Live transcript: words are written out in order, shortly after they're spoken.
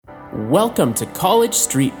Welcome to College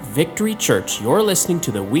Street Victory Church. You're listening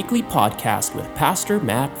to the weekly podcast with Pastor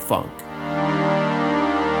Matt Funk.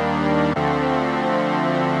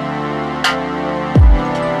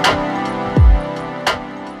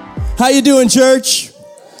 How you doing, church?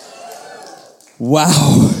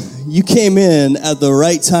 Wow, you came in at the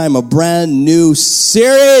right time. A brand new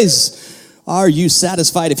series. Are you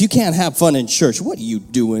satisfied? If you can't have fun in church, what are you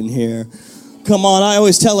doing here? Come on, I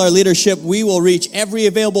always tell our leadership we will reach every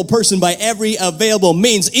available person by every available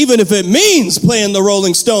means, even if it means playing the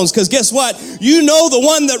Rolling Stones, because guess what? You know the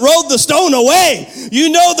one that rolled the stone away.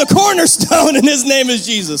 You know the cornerstone, and his name is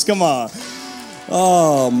Jesus. Come on.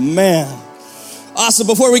 Oh, man. Awesome.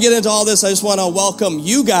 Before we get into all this, I just want to welcome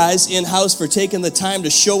you guys in-house for taking the time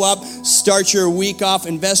to show up, start your week off,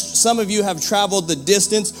 invest. Some of you have traveled the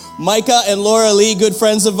distance. Micah and Laura Lee, good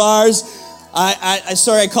friends of ours. I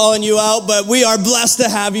sorry I'm calling you out, but we are blessed to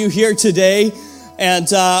have you here today. And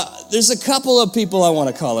there's a couple of people I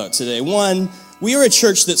want to call out today. One, we are a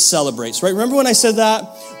church that celebrates, right? Remember when I said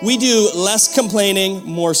that? We do less complaining,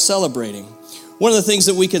 more celebrating. One of the things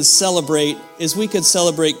that we could celebrate is we could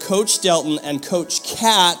celebrate Coach Delton and Coach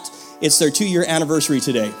Kat. It's their 2-year anniversary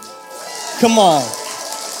today. Come on.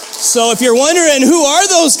 So if you're wondering who are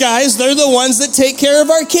those guys, they're the ones that take care of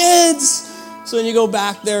our kids. So when you go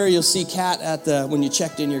back there, you'll see Kat when you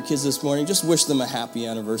checked in your kids this morning. Just wish them a happy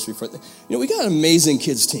anniversary for it. You know, we got an amazing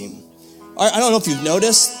kids team. I don't know if you've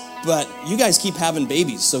noticed, but you guys keep having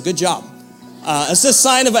babies, so good job. It's a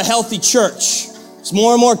sign of a healthy church. There's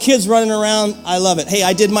more and more kids running around. I love it. Hey,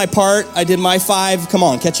 I did my part. I did my 5. Come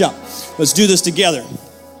on, catch up. Let's do this together.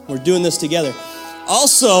 We're doing this together.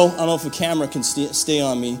 Also, I don't know if the camera can stay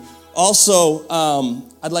on me. Also,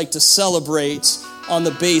 I'd like to celebrate on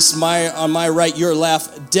the bass, on my right, your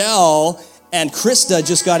left, Dell and Krista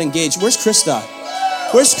just got engaged. Where's Krista?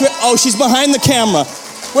 Oh, she's behind the camera.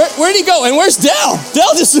 Where'd he go? And where's Dell?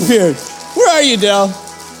 Dell disappeared. Where are you, Dell?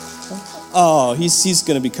 Oh, he's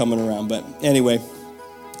going to be coming around. But anyway,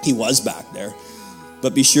 he was back there.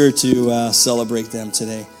 But be sure to celebrate them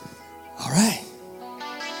today. All right.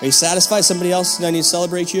 Are you satisfied? Somebody else I need to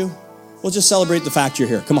celebrate you? We'll just celebrate the fact you're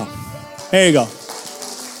here. Come on. There you go.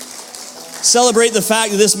 Celebrate the fact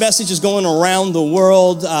that this message is going around the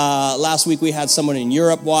world. Last week we had someone in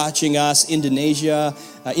Europe watching us, Indonesia.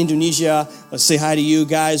 Let's say hi to you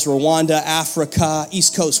guys. Rwanda, Africa,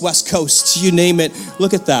 East Coast, West Coast, you name it.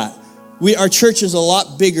 Look at that. Our church is a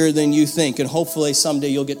lot bigger than you think, and hopefully someday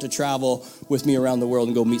you'll get to travel with me around the world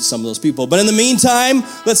and go meet some of those people. But in the meantime,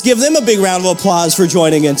 let's give them a big round of applause for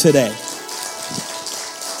joining in today.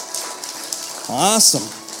 Awesome.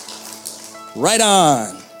 Right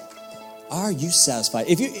on. Are you satisfied?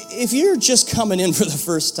 If you're just coming in for the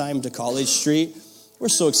first time to College Street, we're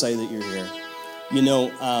so excited that you're here. You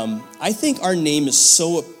know, I think our name is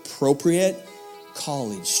so appropriate,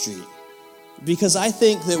 College Street, because I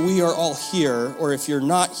think that we are all here, or if you're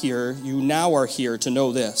not here, you now are here to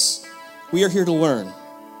know this. We are here to learn.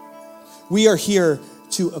 We are here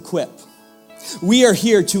to equip. We are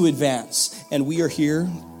here to advance, and we are here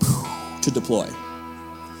to deploy.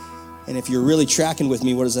 And if you're really tracking with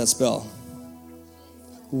me, what does that spell?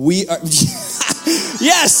 We are,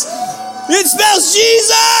 yes, it spells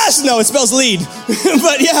Jesus. No, it spells lead.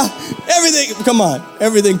 But yeah,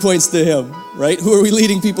 everything points to him, right? Who are we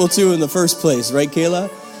leading people to in the first place, right, Kayla?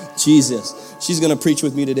 Jesus. She's going to preach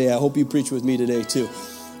with me today. I hope you preach with me today too.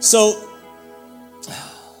 So,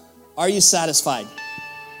 are you satisfied?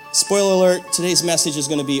 Spoiler alert, today's message is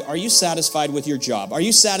going to be, are you satisfied with your job? Are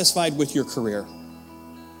you satisfied with your career?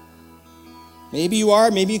 Maybe you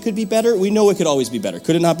are. Maybe it could be better. We know it could always be better.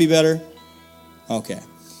 Could it not be better? Okay.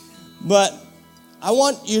 But I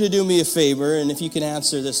want you to do me a favor, and if you can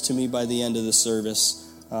answer this to me by the end of the service.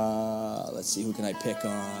 Let's see, who can I pick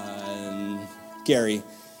on? Gary.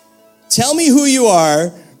 Tell me who you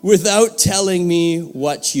are without telling me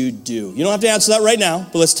what you do. You don't have to answer that right now,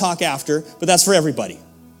 but let's talk after. But that's for everybody.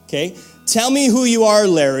 Okay? Tell me who you are,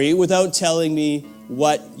 Larry, without telling me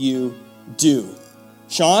what you do.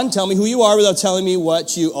 Sean, tell me who you are without telling me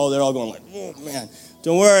what you... Oh, they're all going like, oh, man.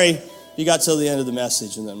 Don't worry. You got till the end of the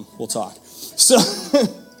message, and then we'll talk. So,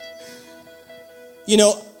 you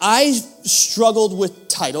know, I struggled with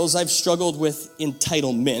titles. I've struggled with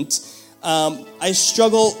entitlement. I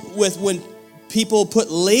struggle with when people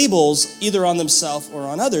put labels either on themselves or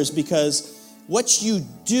on others, because what you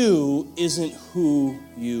do isn't who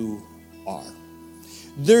you are.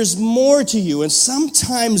 There's more to you, and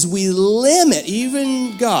sometimes we limit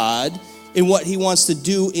even God in what he wants to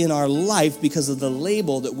do in our life because of the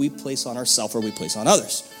label that we place on ourselves or we place on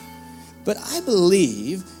others. But I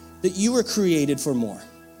believe that you were created for more.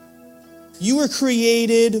 You were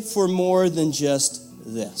created for more than just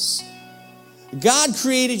this. God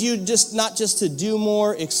created you not just to do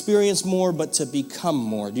more, experience more, but to become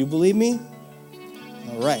more. Do you believe me?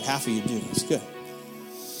 All right, half of you do. That's good.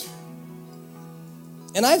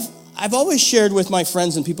 And I've always shared with my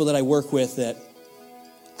friends and people that I work with that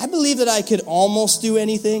I believe that I could almost do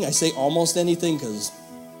anything. I say almost anything because,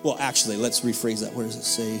 well, actually, let's rephrase that. Where does it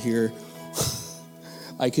say here?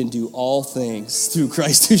 I can do all things through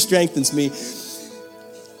Christ who strengthens me.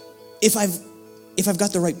 If I've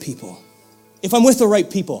got the right people, if I'm with the right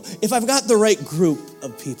people, if I've got the right group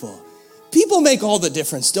of people, people make all the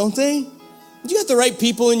difference, don't they? If you got the right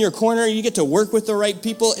people in your corner, you get to work with the right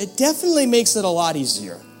people, it definitely makes it a lot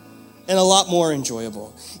easier and a lot more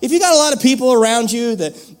enjoyable. If you got a lot of people around you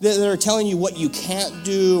that are telling you what you can't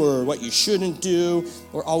do or what you shouldn't do,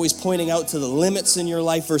 or always pointing out to the limits in your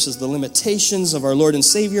life versus the limitations of our Lord and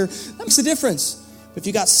Savior, that makes a difference. If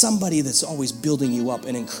you got somebody that's always building you up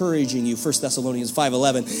and encouraging you, 1 Thessalonians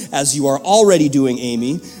 5:11, as you are already doing,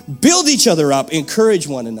 Amy, build each other up, encourage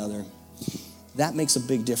one another. That makes a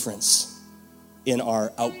big difference in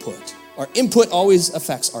our output. Our input always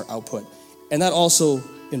affects our output. And that also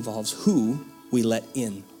involves who we let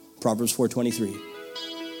in. Proverbs 4:23.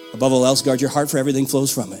 Above all else, guard your heart, for everything flows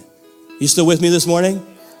from it. You still with me this morning?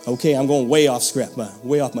 Okay, I'm going way off script,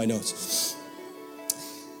 way off my notes.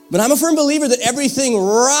 But I'm a firm believer that everything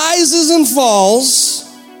rises and falls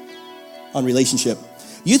on relationship.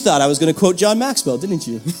 You thought I was going to quote John Maxwell, didn't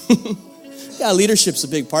you? Yeah, leadership's a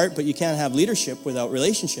big part, but you can't have leadership without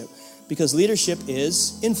relationship, because leadership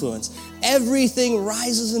is influence. Everything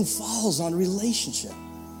rises and falls on relationship.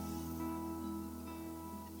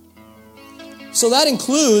 So that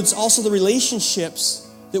includes also the relationships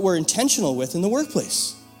that we're intentional with in the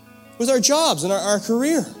workplace, with our jobs and our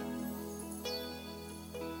career.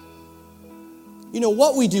 You know,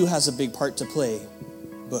 what we do has a big part to play,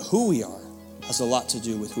 but who we are has a lot to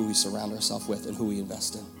do with who we surround ourselves with and who we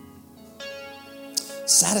invest in.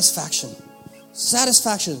 Satisfaction,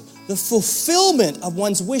 the fulfillment of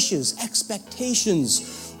one's wishes,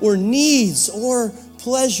 expectations, or needs, or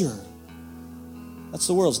pleasure. That's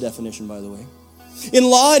the world's definition, by the way. In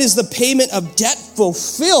law, it is the payment of debt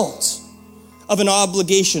fulfilled of an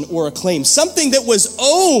obligation or a claim, something that was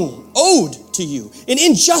owed to you, an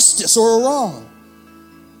injustice or a wrong.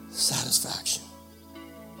 Satisfaction.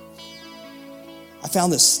 I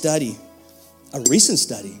found this study, a recent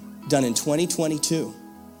study, done in 2022.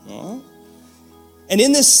 And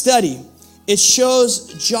in this study, it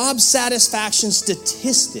shows job satisfaction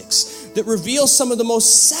statistics that reveal some of the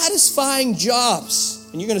most satisfying jobs.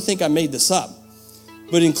 And you're going to think I made this up,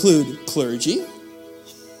 but include clergy,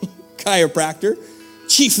 chiropractor,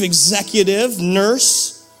 chief executive,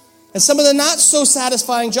 nurse, and some of the not so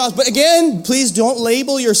satisfying jobs. But again, please don't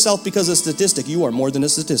label yourself because of a statistic. You are more than a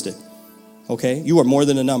statistic, okay? You are more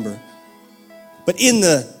than a number. But in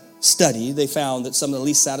the study, they found that some of the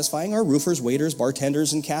least satisfying are roofers, waiters,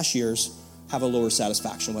 bartenders, and cashiers have a lower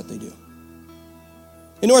satisfaction in what they do.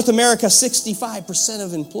 In North America, 65%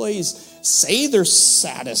 of employees say they're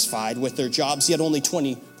satisfied with their jobs, yet only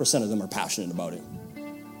 20% of them are passionate about it.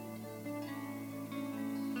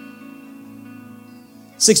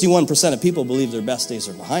 61% of people believe their best days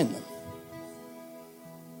are behind them.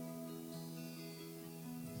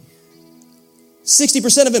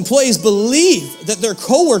 60% of employees believe that their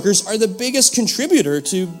coworkers are the biggest contributor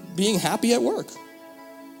to being happy at work.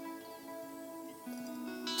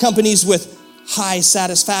 Companies with high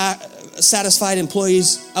satisfied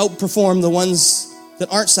employees outperform the ones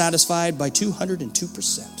that aren't satisfied by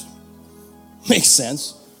 202%. Makes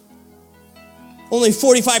sense. Only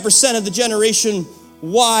 45% of the Generation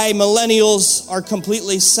Y millennials are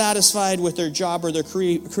completely satisfied with their job or their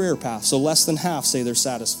career path. So less than half say they're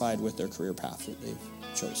satisfied with their career path that they've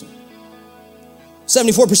chosen.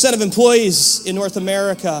 74% of employees in North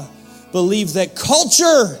America believe that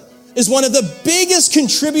culture is one of the biggest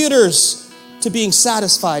contributors to being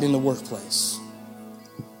satisfied in the workplace.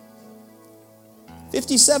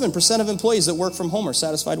 57% of employees that work from home are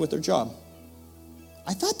satisfied with their job.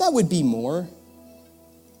 I thought that would be more.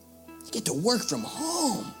 You get to work from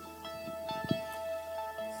home.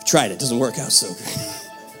 I've tried it. Doesn't work out so good.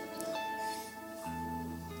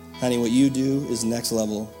 Honey, what you do is next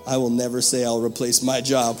level. I will never say I'll replace my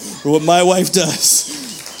job or what my wife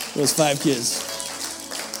does. Those 5 kids.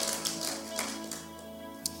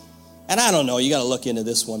 And I don't know, you got to look into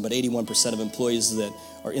this one, but 81% of employees that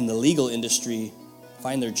are in the legal industry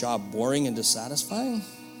find their job boring and dissatisfying?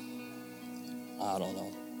 I don't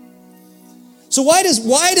know. So why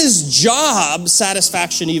does job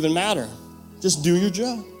satisfaction even matter? Just do your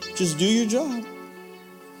job. Just do your job.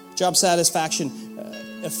 Job satisfaction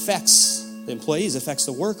affects the employees, affects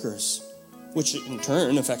the workers, which in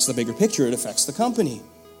turn affects the bigger picture. It affects the company.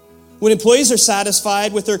 When employees are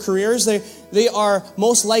satisfied with their careers, they are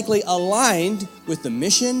most likely aligned with the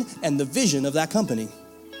mission and the vision of that company.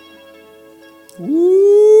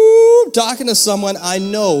 Woo! Talking to someone, I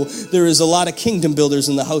know there is a lot of kingdom builders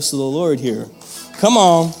in the house of the Lord here. Come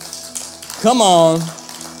on. Come on.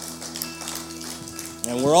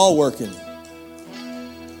 And we're all working.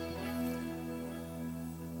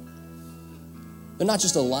 They're not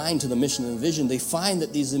just aligned to the mission and the vision. They find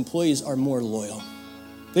that these employees are more loyal.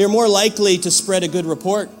 They are more likely to spread a good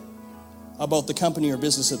report about the company or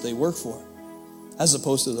business that they work for, as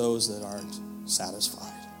opposed to those that aren't satisfied.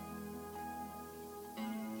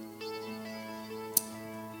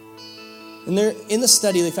 And in the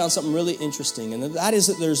study, they found something really interesting, and that is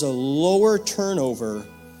that there's a lower turnover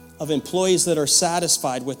of employees that are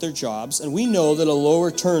satisfied with their jobs. And we know that a lower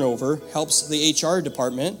turnover helps the HR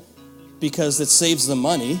department because it saves them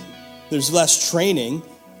money. There's less training,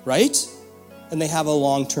 right? And they have a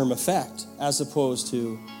long-term effect as opposed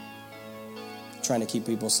to trying to keep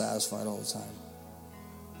people satisfied all the time.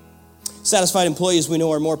 Satisfied employees, we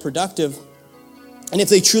know, are more productive. And if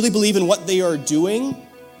they truly believe in what they are doing,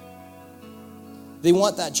 they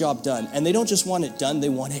want that job done. And they don't just want it done, they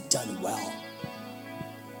want it done well.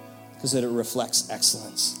 Because it reflects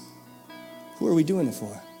excellence. Who are we doing it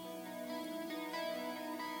for?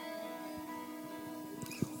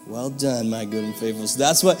 Well done, my good and faithful. So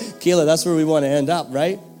that's where we want to end up,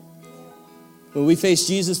 right? When we face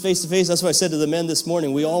Jesus face to face, that's what I said to the men this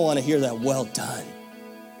morning. We all want to hear that, well done.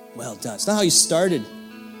 Well done. It's not how you started,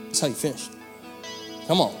 it's how you finished.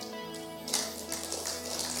 Come on.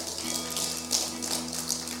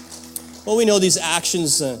 Well, we know these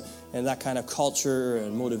actions and that kind of culture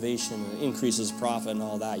and motivation increases profit and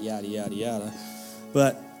all that, yada, yada, yada.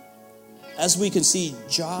 But as we can see,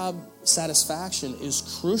 job satisfaction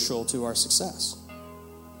is crucial to our success.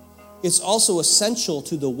 It's also essential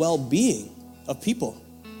to the well-being of people,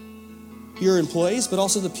 your employees, but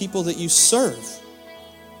also the people that you serve.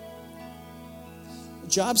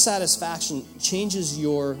 Job satisfaction changes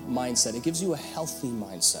your mindset. It gives you a healthy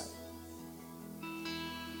mindset.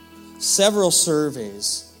 Several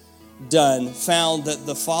surveys done found that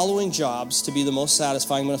the following jobs to be the most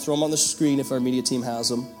satisfying. I'm going to throw them on the screen if our media team has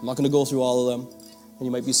them. I'm not going to go through all of them. And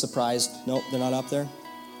you might be surprised. Nope, they're not up there.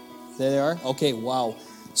 There they are. Okay, wow.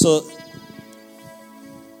 So,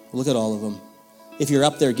 look at all of them. If you're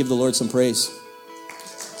up there, give the Lord some praise.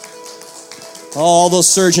 All those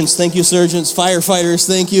surgeons, thank you, surgeons. Firefighters,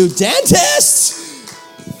 thank you. Dentists!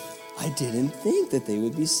 I didn't think that they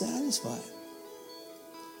would be satisfied.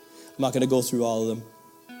 I'm not going to go through all of them.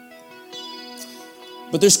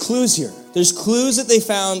 But there's clues here. There's clues that they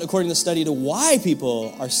found, according to the study, to why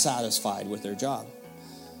people are satisfied with their job.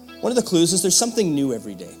 One of the clues is there's something new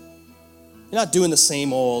every day. You're not doing the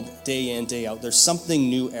same old day in, day out. There's something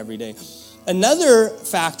new every day. Another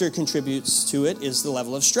factor contributes to it is the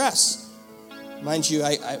level of stress. Mind you,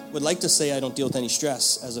 I would like to say I don't deal with any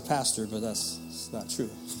stress as a pastor, but that's not true.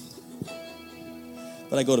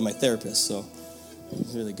 But I go to my therapist, so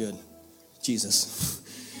it's really good. Jesus.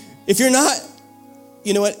 If you're not,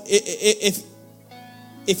 you know what,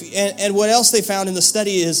 and what else they found in the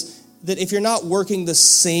study is that if you're not working the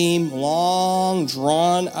same long,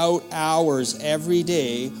 drawn-out hours every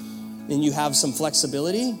day, and you have some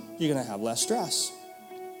flexibility, you're going to have less stress.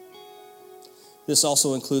 This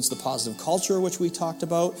also includes the positive culture, which we talked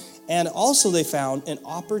about, and also they found an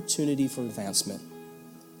opportunity for advancement.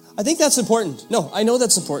 I think that's important. No, I know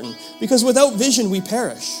that's important, because without vision, we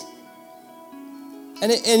perish.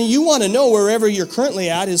 And you want to know wherever you're currently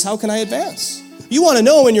at is, how can I advance? You want to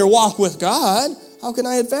know in your walk with God, how can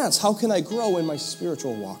I advance? How can I grow in my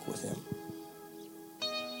spiritual walk with Him?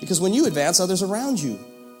 Because when you advance, others around you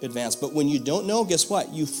advance. But when you don't know, guess what?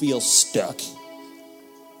 You feel stuck.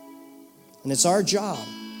 And it's our job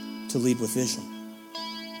to lead with vision.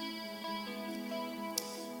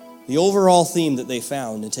 The overall theme that they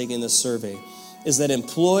found in taking this survey is that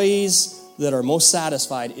employees that are most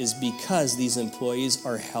satisfied is because these employees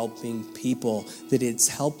are helping people, that it's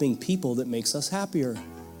helping people that makes us happier.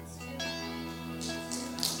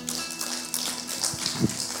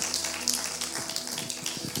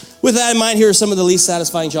 With that in mind, here are some of the least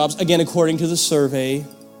satisfying jobs. Again, according to the survey,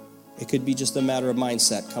 it could be just a matter of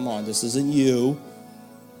mindset. Come on, this isn't you.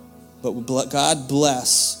 But God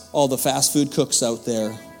bless all the fast food cooks out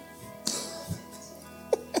there.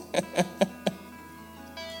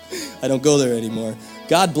 I don't go there anymore.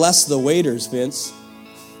 God bless the waiters, Vince.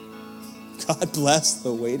 God bless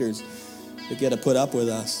the waiters that get to put up with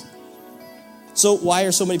us. So why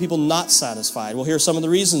are so many people not satisfied? Well, here are some of the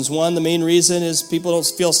reasons. One, the main reason is people don't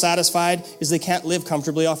feel satisfied is they can't live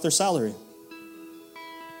comfortably off their salary.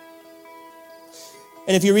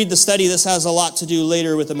 And if you read the study, this has a lot to do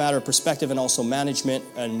later with the matter of perspective and also management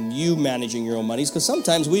and you managing your own monies, because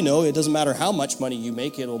sometimes we know it doesn't matter how much money you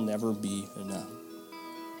make, it'll never be enough.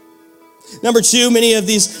 Number two, many of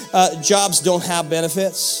these jobs don't have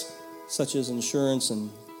benefits, such as insurance and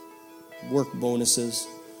work bonuses.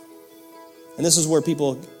 And this is where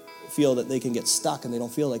people feel that they can get stuck and they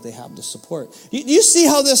don't feel like they have the support. Do you see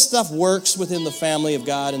how this stuff works within the family of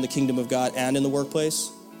God and the kingdom of God and in the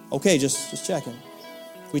workplace? Okay, just checking.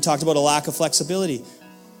 We talked about a lack of flexibility.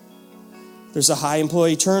 There's a high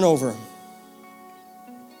employee turnover.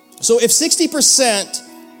 So if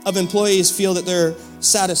 60% of employees feel that their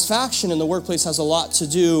satisfaction in the workplace has a lot to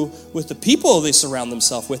do with the people they surround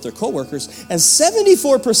themselves with, their coworkers, and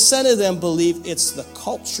 74% of them believe it's the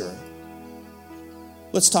culture,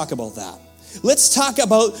 let's talk about that. Let's talk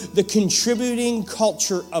about the contributing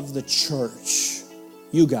culture of the church,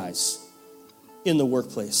 you guys, in the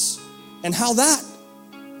workplace, and how that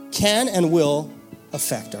can and will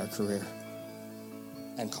affect our career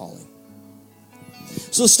and calling.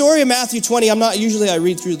 So the story of Matthew 20, I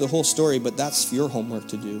read through the whole story, but that's your homework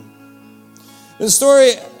to do. In the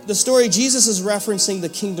story, Jesus is referencing the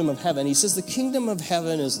kingdom of heaven. He says the kingdom of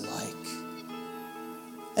heaven is like.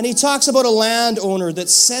 And he talks about a landowner that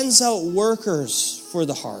sends out workers for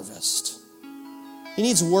the harvest. He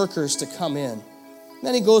needs workers to come in. And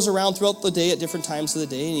then he goes around throughout the day at different times of the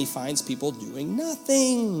day and he finds people doing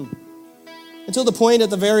nothing. Until the point at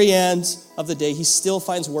the very end of the day, he still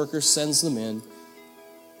finds workers, sends them in.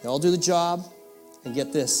 They all do the job, and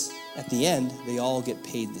get this, at the end, they all get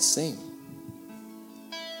paid the same.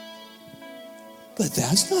 But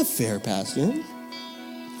that's not fair, Pastor.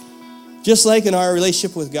 Just like in our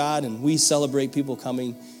relationship with God, and we celebrate people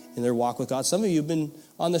coming in their walk with God. Some of you have been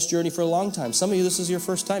on this journey for a long time. Some of you, this is your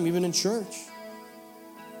first time, even in church.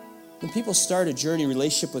 When people start a journey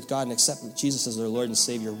relationship with God and accept Jesus as their Lord and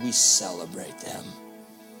Savior, we celebrate them.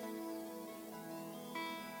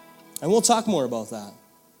 And we'll talk more about that.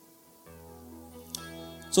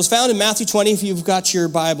 So it's found in Matthew 20. If you've got your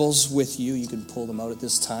Bibles with you, you can pull them out at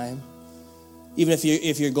this time. Even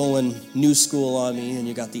if you're going new school on me and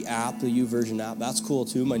you got the app, the YouVersion app, that's cool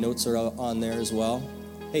too. My notes are on there as well.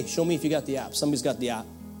 Hey, show me if you got the app. Somebody's got the app.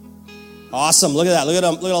 Awesome. Look at that. Look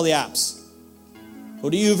at all the apps. Go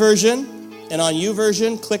to YouVersion, and on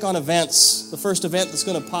YouVersion, click on events. The first event that's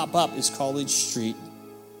going to pop up is College Street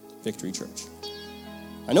Victory Church.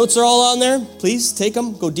 My notes are all on there. Please take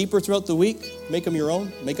them. Go deeper throughout the week. Make them your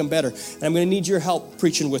own. Make them better. And I'm going to need your help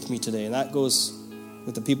preaching with me today, and that goes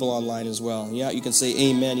with the people online as well. Yeah, you can say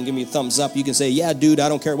amen. You can give me a thumbs up. You can say, yeah, dude, I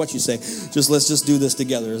don't care what you say. Let's just do this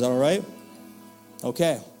together. Is that all right?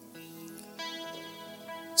 Okay.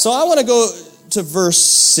 So I want to go to verse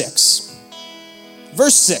 6.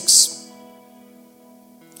 Verse 6.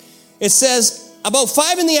 It says, about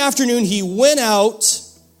 5 p.m, he went out,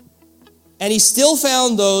 and he still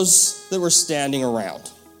found those that were standing around.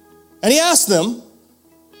 And he asked them,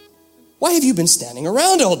 why have you been standing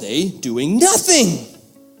around all day doing nothing?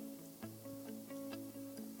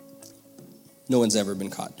 No one's ever been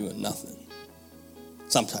caught doing nothing.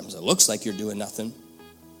 Sometimes it looks like you're doing nothing.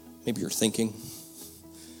 Maybe you're thinking.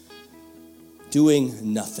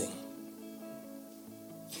 Doing nothing.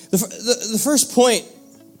 The first point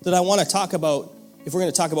that I want to talk about, if we're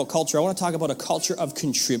going to talk about culture, I want to talk about a culture of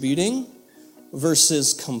contributing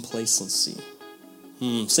versus complacency.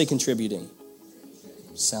 Say contributing.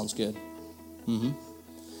 Sounds good.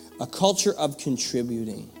 A culture of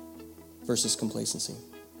contributing versus complacency.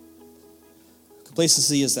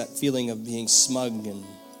 Complacency is that feeling of being smug and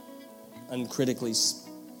uncritically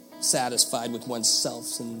satisfied with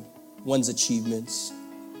oneself and one's achievements.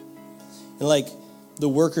 And like the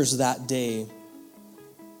workers that day,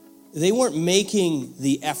 they weren't making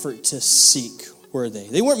the effort to seek, were they?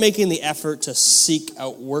 They weren't making the effort to seek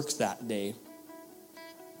out work that day.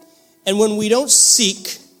 And when we don't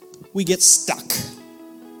seek, we get stuck.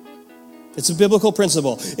 It's a biblical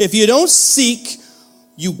principle. If you don't seek,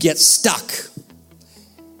 you get stuck.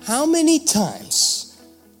 How many times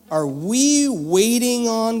are we waiting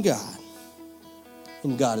on God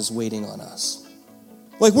and God is waiting on us?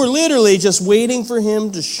 Like we're literally just waiting for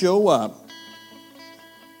him to show up,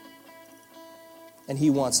 and he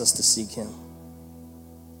wants us to seek him.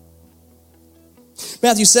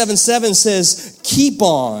 Matthew 7:7 says, keep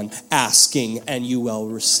on asking and you will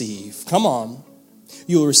receive. Come on.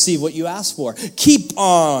 You will receive what you ask for. Keep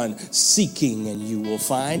on seeking and you will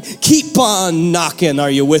find. Keep on knocking, are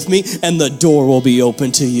you with me? And the door will be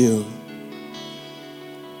open to you.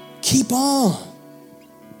 keep on.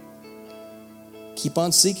 Keep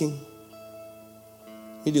on seeking.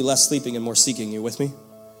 You do less sleeping and more seeking. You with me?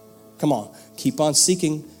 Come on. Keep on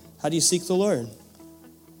seeking. How do you seek the Lord?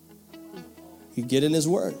 You get in his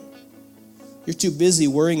word. You're too busy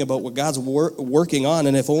worrying about what God's working on,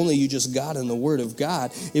 and if only you just got in the word of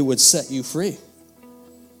God, it would set you free.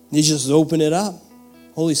 You just open it up.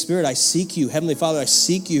 Holy Spirit, I seek you. Heavenly Father, I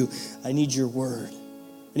seek you. I need your word.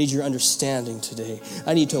 I need your understanding today.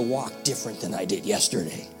 I need to walk different than I did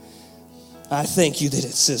yesterday. I thank you that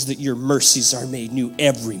it says that your mercies are made new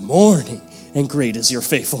every morning, and great is your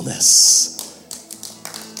faithfulness.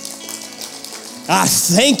 I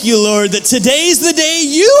thank you, Lord, that today's the day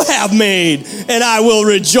you have made, and I will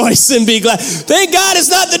rejoice and be glad. Thank God it's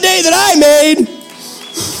not the day that I made.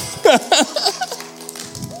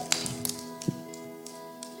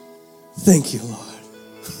 Thank you, Lord.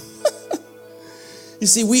 You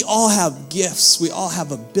see, we all have gifts. We all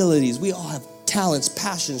have abilities. We all have talents,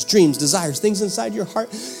 passions, dreams, desires, things inside your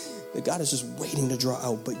heart that God is just waiting to draw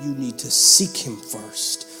out, but you need to seek him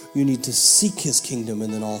first. You need to seek his kingdom,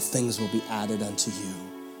 and then all things will be added unto you.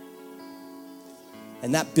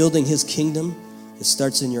 And that building his kingdom, it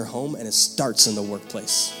starts in your home, and it starts in the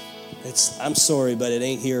workplace. I'm sorry, but it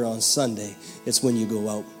ain't here on Sunday. It's when you go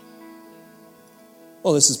out.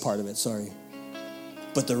 Oh, this is part of it, sorry.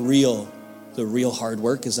 But the real hard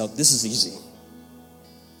work is out. This is easy.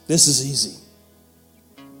 This is easy.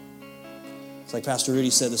 It's like Pastor Rudy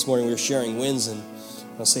said this morning, we were sharing wins, and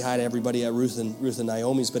I'll say hi to everybody at Ruth and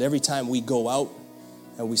Naomi's, but every time we go out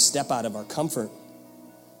and we step out of our comfort,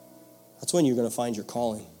 that's when you're going to find your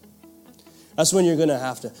calling. That's when you're going to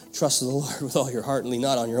have to trust the Lord with all your heart and lean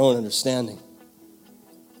not on your own understanding.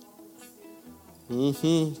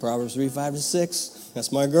 Proverbs 3:5-6.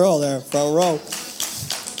 That's my girl there, front row.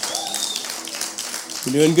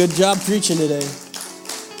 You're doing a good job preaching today.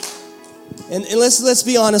 And let's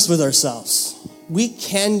be honest with ourselves. We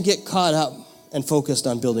can get caught up and focused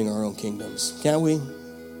on building our own kingdoms, can't we?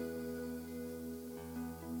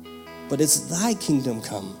 But it's thy kingdom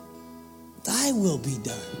come. Thy will be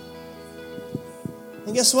done.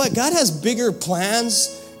 And guess what? God has bigger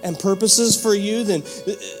plans and purposes for you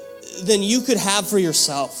than you could have for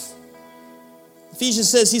yourself. Ephesians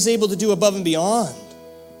says he's able to do above and beyond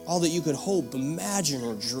all that you could hope, imagine,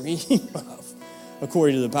 or dream of,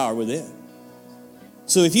 according to the power within.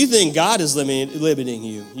 So if you think God is limiting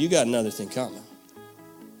you, you got another thing coming.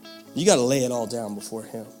 You got to lay it all down before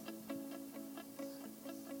him.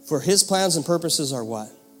 For his plans and purposes are what?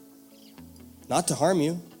 Not to harm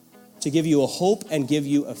you, to give you a hope and give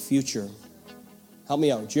you a future. Help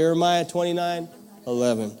me out. Jeremiah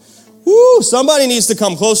 29:11. Woo, somebody needs to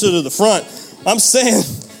come closer to the front. I'm saying,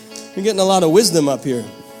 you're getting a lot of wisdom up here.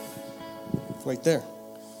 Right there.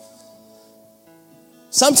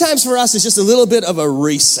 Sometimes for us, it's just a little bit of a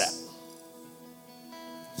reset.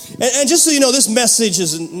 And just so you know, this message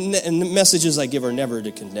and the messages I give are never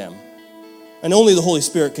to condemn. And only the Holy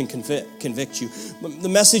Spirit can convict you. The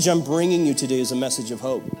message I'm bringing you today is a message of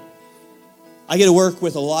hope. I get to work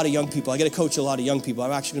with a lot of young people. I get to coach a lot of young people.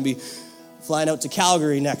 I'm actually going to be flying out to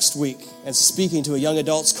Calgary next week and speaking to a young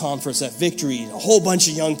adults conference at Victory. A whole bunch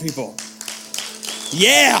of young people.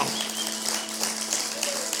 Yeah!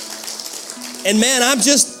 And man, I'm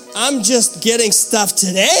just getting stuff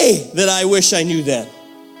today that I wish I knew then.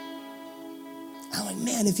 I'm like,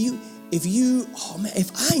 man, if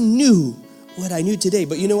I knew what I knew today,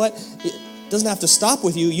 but you know what? It doesn't have to stop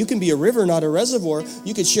with you. You can be a river, not a reservoir.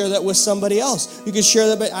 You could share that with somebody else. You could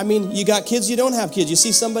share that, but you got kids, you don't have kids. You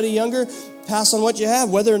see somebody younger, pass on what you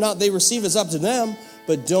have. Whether or not they receive is up to them,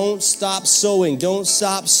 but don't stop sowing. Don't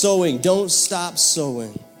stop sowing. Don't stop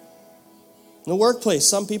sowing. In the workplace,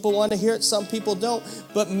 some people want to hear it, some people don't.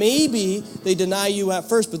 But maybe they deny you at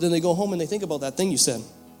first, but then they go home and they think about that thing you said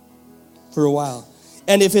for a while.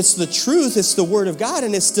 And if it's the truth, it's the word of God,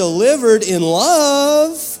 and it's delivered in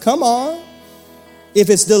love. Come on.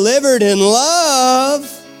 If it's delivered in love,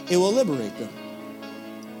 it will liberate them.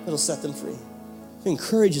 It'll set them free. It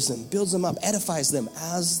encourages them, builds them up, edifies them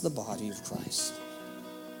as the body of Christ.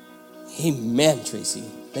 Amen, Tracy.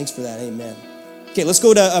 Thanks for that. Amen. Okay, let's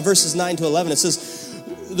go to verses 9-11. It says,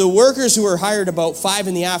 the workers who were hired about 5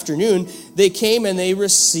 p.m, they came and they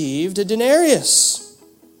received a denarius.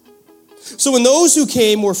 So when those who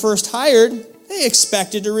came were first hired, they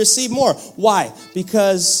expected to receive more. Why?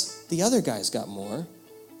 Because the other guys got more.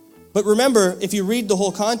 But remember, if you read the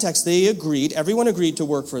whole context, everyone agreed to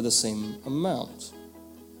work for the same amount.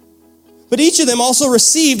 But each of them also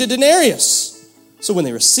received a denarius. So when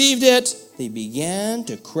they received it, they began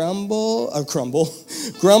to grumble and crumble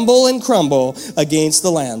against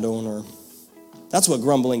the landowner. That's what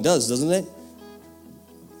grumbling does, doesn't it?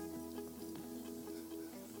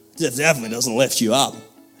 It definitely doesn't lift you up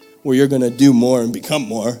where you're going to do more and become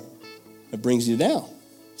more. It brings you down.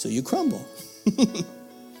 So you crumble.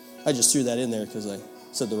 I just threw that in there because I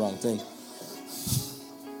said the wrong thing.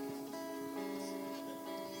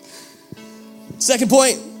 Second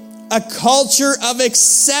point, a culture of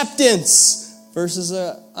acceptance versus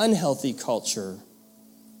an unhealthy culture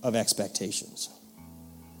of expectations.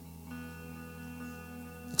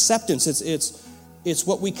 Acceptance, it's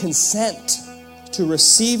what we consent to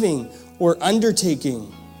receiving or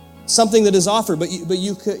undertaking, something that is offered, but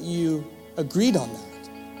you agreed on that.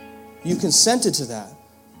 You consented to that.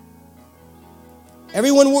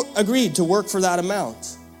 Everyone agreed to work for that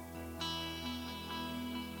amount.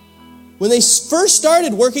 When they first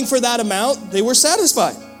started working for that amount, they were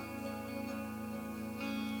satisfied.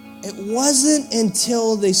 It wasn't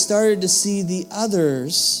until they started to see the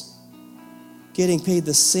others getting paid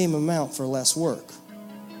the same amount for less work.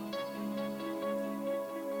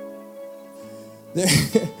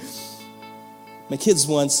 My kids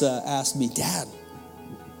once asked me, Dad,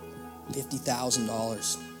 $50,000,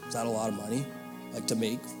 is that a lot of money like to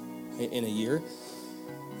make in a year?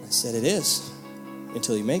 I said, it is,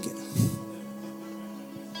 until you make it.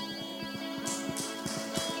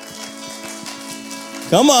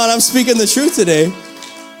 Come on, I'm speaking the truth today,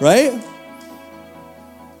 right?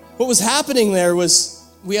 What was happening there was,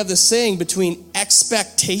 we have this saying, between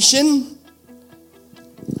expectation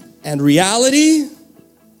and reality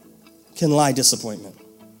can lie disappointment.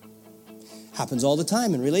 Happens all the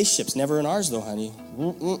time in relationships, never in ours though, honey.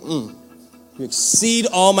 You exceed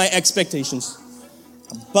all my expectations,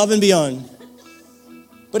 above and beyond.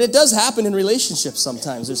 But it does happen in relationships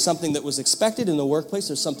sometimes. There's something that was expected in the workplace,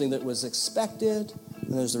 there's something that was expected,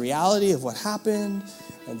 and there's the reality of what happened,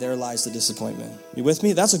 and there lies the disappointment. You with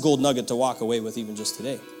me? That's a gold nugget to walk away with even just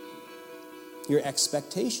today. Your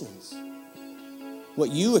expectations.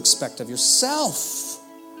 What you expect of yourself.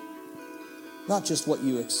 Not just what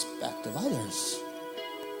you expect of others.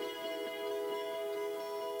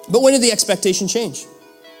 But when did the expectation change?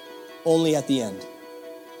 Only at the end.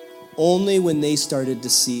 Only when they started to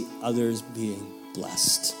see others being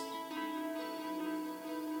blessed.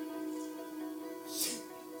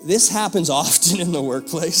 This happens often in the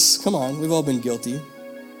workplace. Come on, we've all been guilty.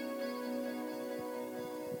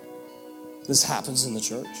 This happens in the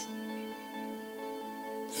church.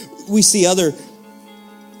 We see other,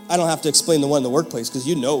 I don't have to explain the one in the workplace because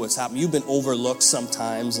you know what's happened. You've been overlooked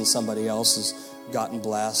sometimes and somebody else has gotten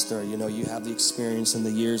blessed, or you have the experience in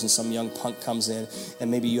the years and some young punk comes in and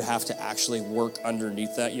maybe you have to actually work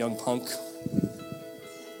underneath that young punk.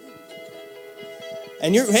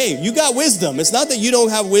 And you got wisdom. It's not that you don't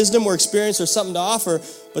have wisdom or experience or something to offer,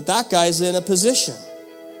 but that guy's in a position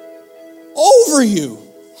over you.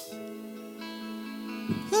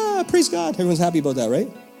 Praise God. Everyone's happy about that, right?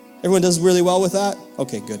 Everyone does really well with that?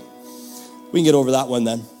 Okay, good. We can get over that one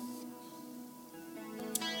then.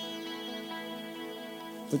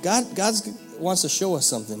 But God wants to show us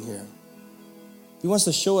something here. He wants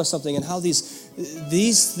to show us something and how these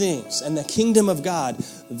things and the kingdom of God,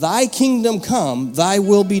 thy kingdom come, thy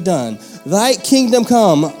will be done. Thy kingdom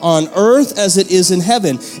come on earth as it is in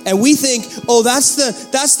heaven. And we think, oh, that's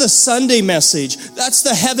the Sunday message. That's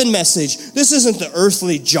the heaven message. This isn't the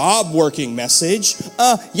earthly job working message.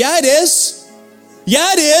 Yeah, it is.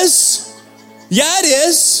 Yeah, it is. Yeah, it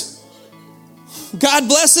is. God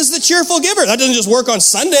blesses the cheerful giver. That doesn't just work on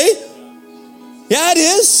Sunday. Yeah, it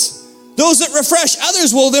is. Those that refresh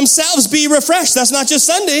others will themselves be refreshed. That's not just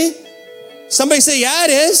Sunday. Somebody say, yeah, it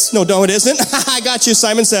is. No, it isn't. I got you,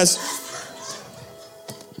 Simon says.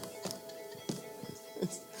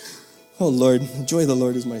 Oh, Lord, the joy of the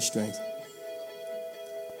Lord is my strength.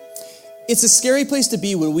 It's a scary place to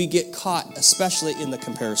be when we get caught, especially in the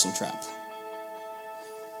comparison trap.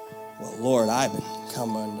 Well, Lord, I've been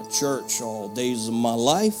coming to church all days of my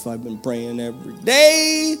life. I've been praying every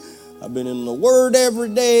day. I've been in the Word every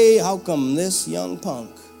day. How come this young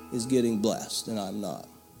punk is getting blessed and I'm not?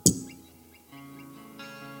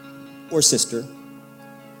 Or sister,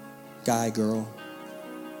 guy, girl.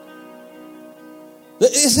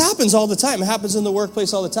 This happens all the time. It happens in the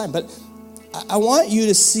workplace all the time. But I want you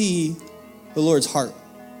to see the Lord's heart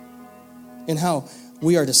and how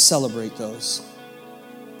we are to celebrate those.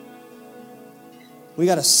 We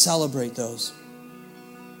got to celebrate those.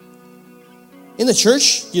 In the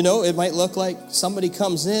church, it might look like somebody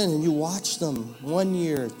comes in and you watch them 1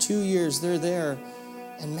 year, 2 years, they're there.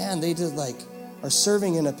 And man, they just are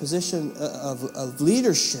serving in a position of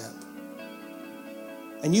leadership.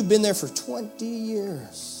 And you've been there for 20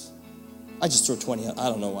 years. I just throw 20 out. I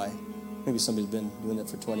don't know why. Maybe somebody's been doing it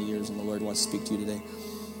for 20 years and the Lord wants to speak to you today.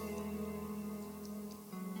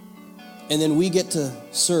 And then we get to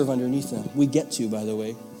serve underneath them. We get to, by the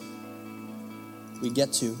way. We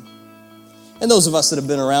get to. And those of us that have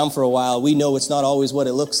been around for a while, we know it's not always what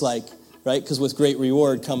it looks like, right? Because with great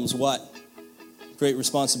reward comes what? Great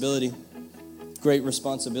responsibility. Great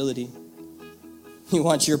responsibility. You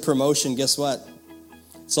want your promotion, guess what?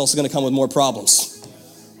 It's also going to come with more problems.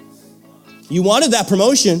 You wanted that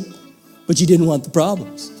promotion, but you didn't want the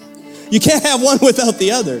problems. You can't have one without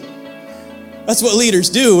the other. That's what leaders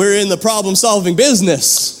do. We're in the problem-solving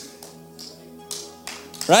business.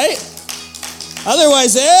 Right?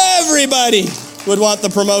 Otherwise, everybody would want the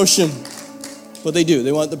promotion. But they do.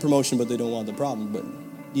 They want the promotion, but they don't want the problem. But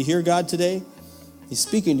you hear God today? He's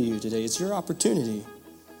speaking to you today. It's your opportunity.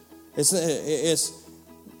 It's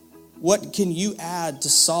what can you add to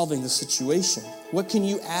solving the situation? What can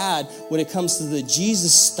you add when it comes to the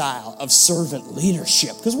Jesus style of servant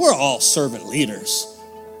leadership? Because we're all servant leaders.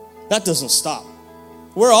 That doesn't stop.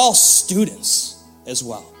 We're all students as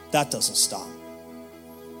well. That doesn't stop.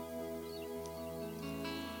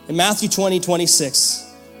 In Matthew 20:26,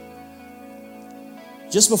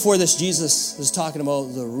 just before this, Jesus is talking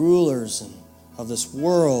about the rulers of this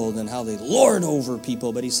world and how they lord over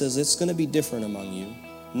people, but he says it's going to be different among you.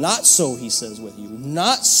 Not so, he says, with you.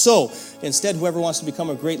 Not so. Instead, whoever wants to become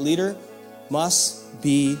a great leader must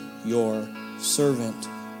be your servant.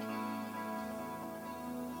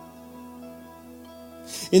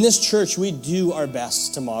 In this church, we do our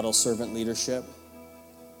best to model servant leadership.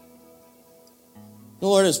 The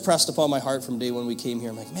Lord has pressed upon my heart from day when we came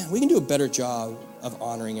here. I'm like, man, we can do a better job of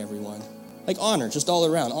honoring everyone. Like honor, just all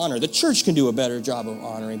around, honor. The church can do a better job of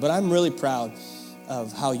honoring, but I'm really proud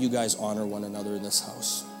of how you guys honor one another in this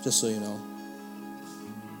house, just so you know.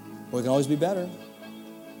 We can always be better.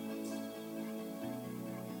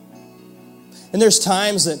 And there's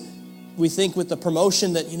times that we think with the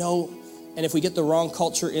promotion that, and if we get the wrong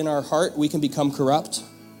culture in our heart, we can become corrupt.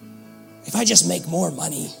 If I just make more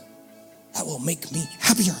money, that will make me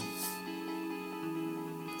happier.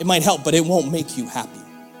 It might help, but it won't make you happy.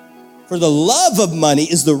 For the love of money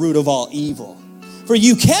is the root of all evil. For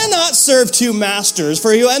you cannot serve two masters,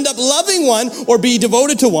 for you end up loving one or be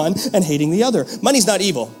devoted to one and hating the other. Money's not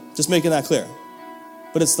evil, just making that clear.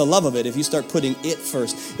 But it's the love of it. If you start putting it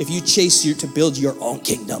first, if you chase to build your own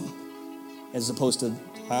kingdom, as opposed to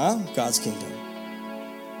God's kingdom.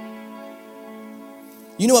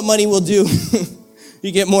 You know what money will do?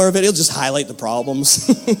 You get more of it, it'll just highlight the problems.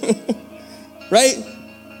 Right?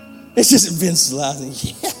 It's just Vince laughing.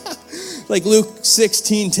 Yeah. Like Luke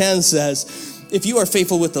 16:10 says, if you are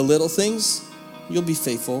faithful with the little things, you'll be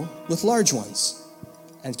faithful with large ones.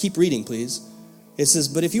 And keep reading, please. It says,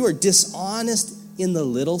 but if you are dishonest in the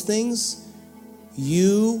little things,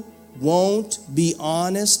 you won't be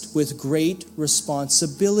honest with great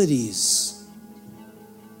responsibilities.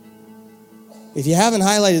 If you haven't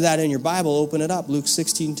highlighted that in your Bible, open it up, Luke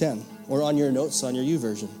 16:10, or on your notes on your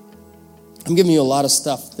YouVersion. I'm giving you a lot of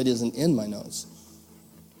stuff that isn't in my notes.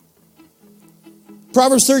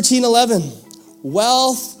 Proverbs 13:11,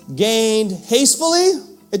 wealth gained hastefully,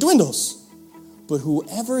 it dwindles. But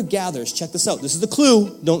whoever gathers, check this out, this is the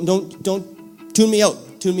clue, don't tune me out,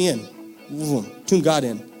 tune me in, tune God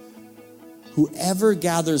in. Whoever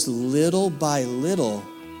gathers little by little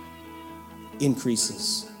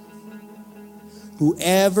increases.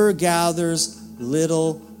 Whoever gathers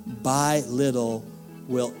little by little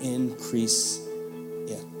will increase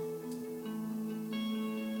it.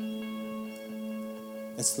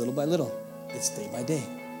 It's little by little. It's day by day.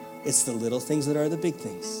 It's the little things that are the big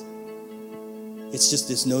things.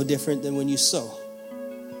 It's no different than when you sow.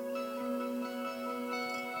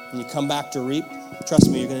 When you come back to reap, trust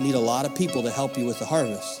me, you're going to need a lot of people to help you with the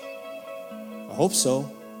harvest. I hope so.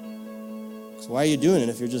 So why are you doing it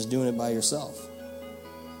if you're just doing it by yourself?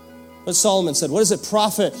 But Solomon said, what does it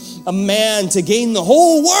profit a man to gain the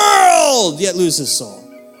whole world, yet lose his soul?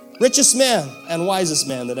 Richest man and wisest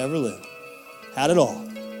man that ever lived. Had it all.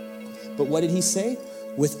 But what did he say?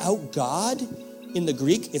 Without God, in the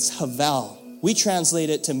Greek, it's havel. We translate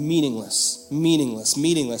it to meaningless.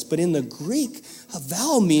 But in the Greek,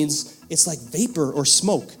 havel means it's like vapor or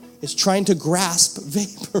smoke. It's trying to grasp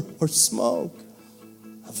vapor or smoke.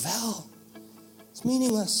 Havel. It's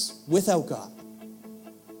meaningless without God.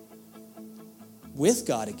 With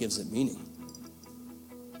God, it gives it meaning.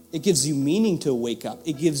 It gives you meaning to wake up.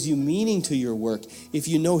 It gives you meaning to your work. If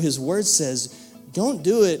you know his word says, don't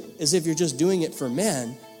do it as if you're just doing it for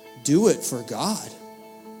man. Do it for God.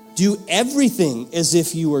 Do everything as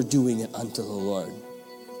if you are doing it unto the Lord.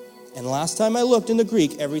 And last time I looked in the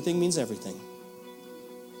Greek, everything means everything.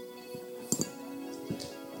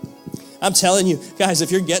 I'm telling you, guys,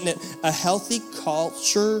 if you're getting it, a healthy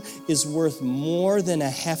culture is worth more than a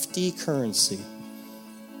hefty currency.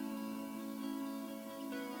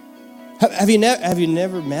 Have you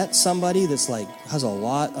never met somebody that's like has a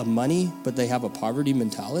lot of money, but they have a poverty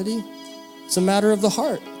mentality? It's a matter of the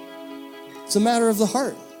heart. It's a matter of the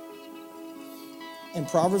heart. And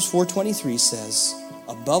Proverbs 4:23 says,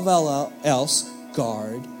 above all else,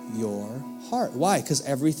 guard your heart. Why? Because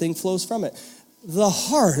everything flows from it. The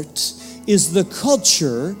heart is the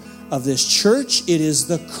culture of this church. It is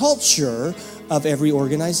the culture of every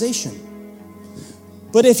organization.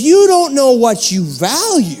 But if you don't know what you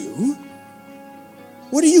value,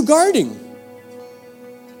 what are you guarding?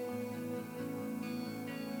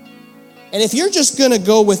 And if you're just going to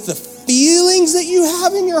go with the feelings that you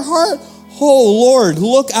have in your heart, oh Lord,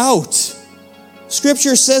 look out.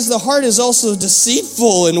 Scripture says the heart is also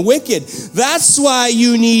deceitful and wicked. That's why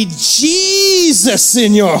you need Jesus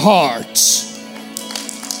in your heart.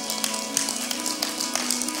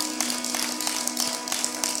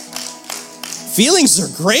 Feelings are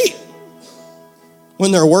great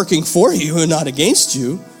when they're working for you and not against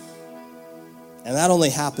you. And that only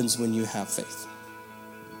happens when you have faith.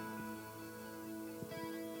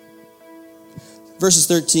 Verses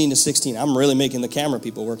 13 to 16. I'm really making the camera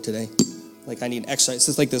people work today. Like I need exercise.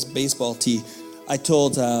 It's like this baseball tee. I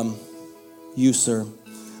told you, sir.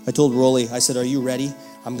 I told Rolly, I said, are you ready?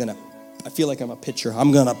 I feel like I'm a pitcher.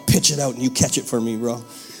 I'm going to pitch it out and you catch it for me, bro.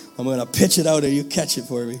 I'm going to pitch it out and you catch it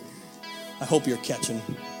for me. I hope you're catching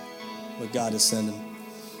what God is sending.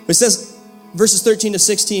 It says, verses 13 to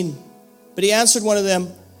 16, but he answered one of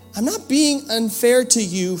them, I'm not being unfair to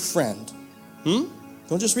you, friend.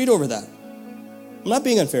 Don't just read over that. I'm not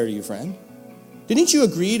being unfair to you, friend. Didn't you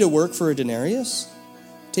agree to work for a denarius?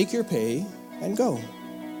 Take your pay and go.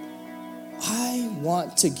 I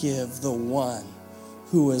want to give the one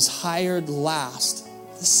who was hired last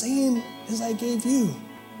the same as I gave you.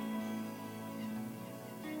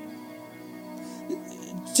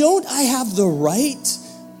 Don't I have the right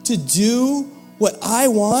to do what I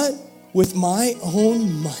want with my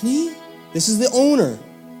own money? This is the owner.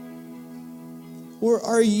 Or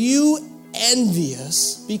are you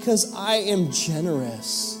envious because I am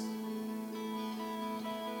generous?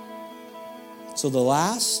 So the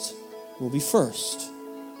last will be first,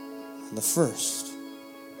 and the first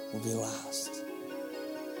will be last.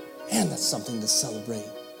 And that's something to celebrate.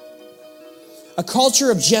 A culture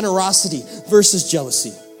of generosity versus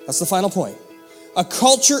jealousy. That's the final point. A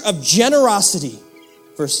culture of generosity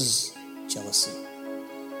versus jealousy.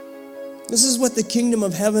 This is what the kingdom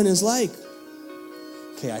of heaven is like.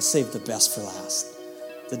 Okay, I saved the best for last.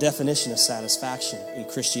 The definition of satisfaction in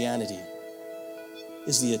Christianity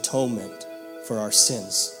is the atonement for our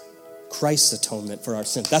sins. Christ's atonement for our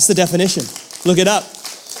sins. That's the definition. Look it up.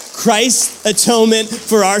 Christ's atonement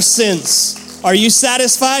for our sins. Are you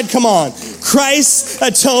satisfied? Come on. Christ's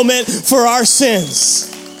atonement for our sins.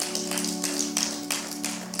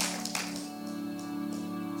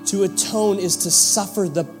 To atone is to suffer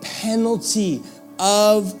the penalty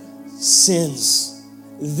of sins,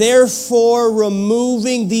 therefore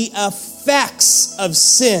removing the effects of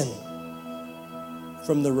sin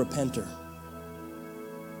from the repenter,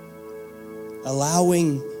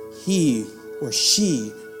 allowing he or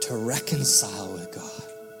she to reconcile with God.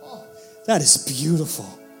 That is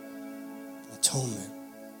beautiful. Atonement.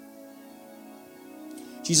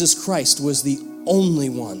 Jesus Christ was the only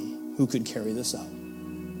one who could carry this out.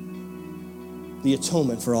 The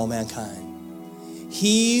atonement for all mankind.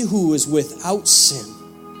 He who was without sin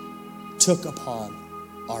took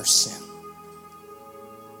upon our sin.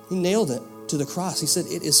 He nailed it to the cross. He said,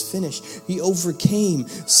 it is finished. He overcame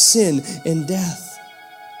sin and death.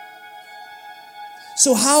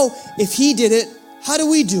 So how, if he did it, how do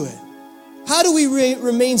we do it? How do we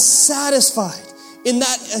remain satisfied in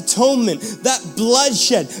that atonement, that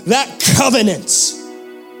bloodshed, that covenant?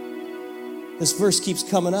 This verse keeps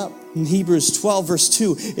coming up. In Hebrews 12, verse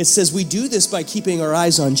 2, it says, we do this by keeping our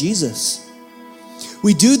eyes on Jesus.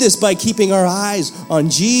 We do this by keeping our eyes on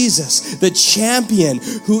Jesus, the champion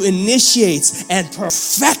who initiates and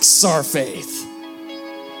perfects our faith.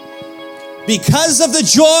 Because of the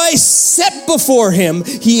joy set before him,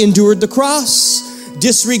 he endured the cross,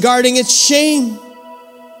 disregarding its shame,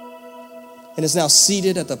 and is now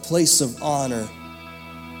seated at the place of honor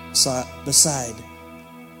beside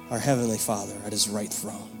our Heavenly Father at his right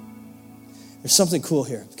throne. There's something cool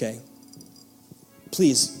here, okay?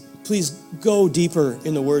 Please go deeper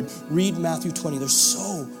in the Word. Read Matthew 20. There's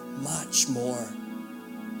so much more.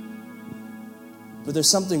 But there's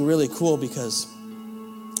something really cool because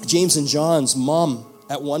James and John's mom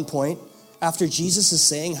at one point after Jesus is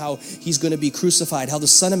saying how he's going to be crucified, how the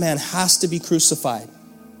Son of Man has to be crucified.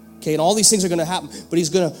 Okay, and all these things are going to happen, but he's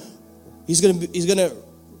going to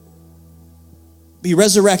be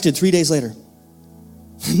resurrected 3 days later.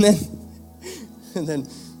 And then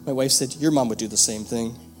my wife said, your mom would do the same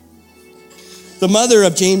thing. The mother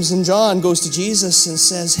of James and John goes to Jesus and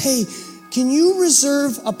says, hey, can you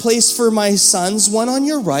reserve a place for my sons, one on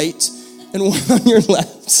your right and one on your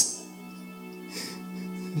left?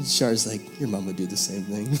 And Char's like, your mom would do the same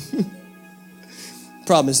thing.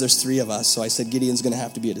 Problem is there's 3 of us, so I said Gideon's going to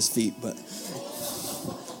have to be at his feet, but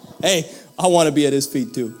hey, I want to be at his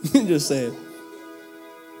feet too. Just saying.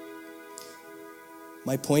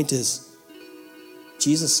 My point is,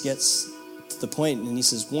 Jesus gets to the point and he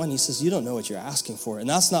says, you don't know what you're asking for. And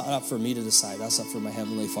that's not up for me to decide. That's up for my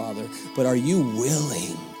Heavenly Father. But are you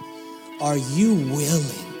willing? Are you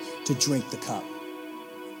willing to drink the cup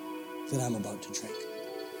that I'm about to drink?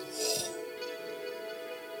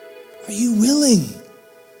 Are you willing?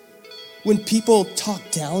 When people talk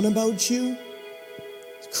down about you,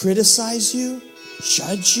 criticize you,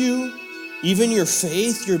 judge you, even your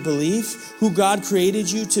faith, your belief, who God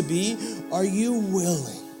created you to be, are you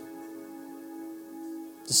willing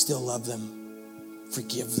to still love them,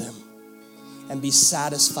 forgive them, and be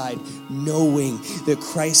satisfied knowing that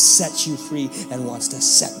Christ sets you free and wants to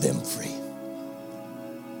set them free?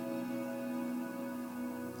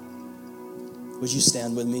 Would you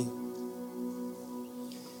stand with me?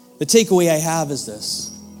 The takeaway I have is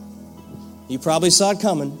this. You probably saw it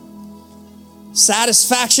coming.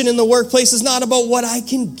 Satisfaction in the workplace is not about what I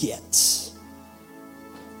can get,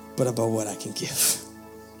 but about what I can give.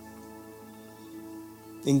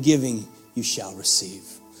 In giving, you shall receive.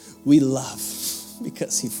 We love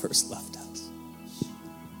because he first loved us.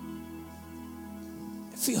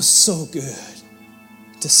 It feels so good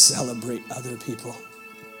to celebrate other people.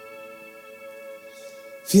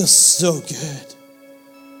 It feels so good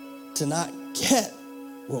to not get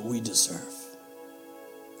what we deserve.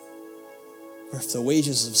 Or if the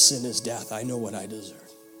wages of sin is death, I know what I deserve.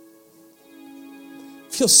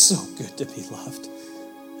 It feels so good to be loved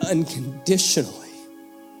unconditionally.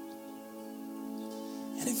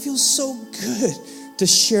 And it feels so good to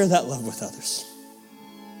share that love with others.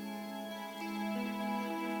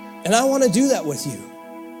 And I want to do that with you.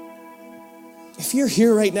 If you're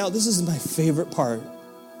here right now, this is my favorite part,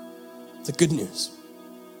 the good news.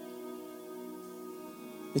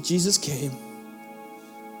 That Jesus came,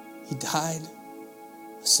 he died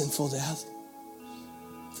a sinful death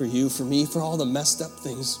for you, for me, for all the messed up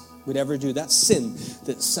things we'd ever do. That sin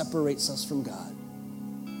that separates us from God.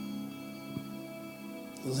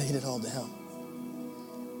 He laid it all down.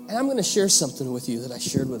 And I'm going to share something with you that I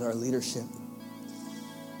shared with our leadership.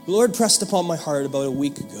 The Lord pressed upon my heart about a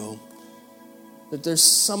week ago that there's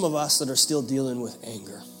some of us that are still dealing with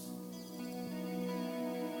anger.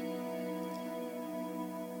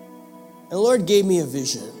 And the Lord gave me a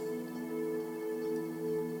vision.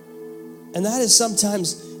 And that is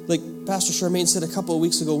sometimes, like Pastor Charmaine said a couple of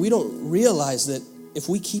weeks ago, we don't realize that if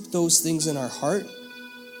we keep those things in our heart,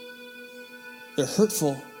 they're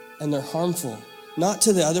hurtful and they're harmful. Not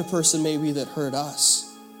to the other person maybe that hurt us,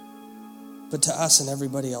 but to us and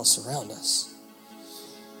everybody else around us.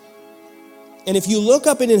 And if you look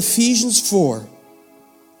up in Ephesians 4,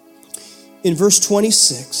 in verse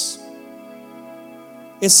 26,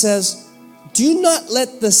 it says, do not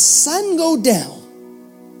let the sun go down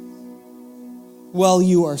while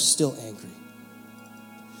you are still angry.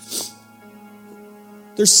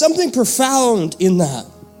 There's something profound in that.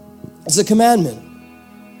 It's a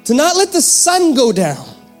commandment. To not let the sun go down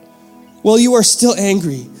while you are still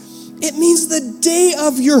angry. It means the day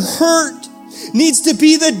of your hurt needs to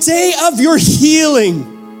be the day of your healing.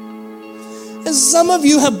 And some of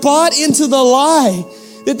you have bought into the lie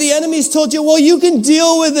that the enemy's told you, well, you can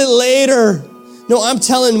deal with it later. No, I'm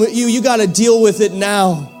telling you, you got to deal with it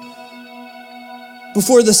now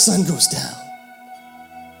before the sun goes down.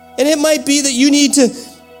 And it might be that you need to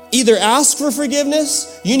either ask for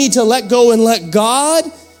forgiveness, you need to let go and let God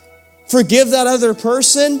forgive that other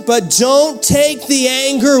person, but don't take the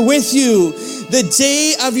anger with you. The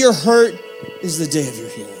day of your hurt is the day of your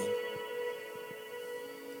healing.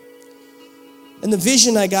 And the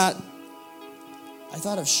vision I got, I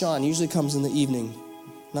thought of Sean. He usually comes in the evening.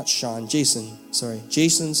 Not Sean, Jason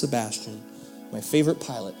Sebastian, my favorite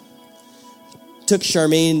pilot. Took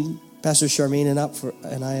Charmaine, Pastor Charmaine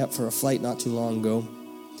and I up for a flight not too long ago.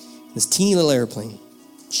 This teeny little airplane.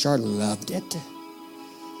 Char loved it.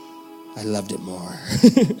 I loved it more.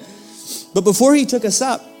 But before he took us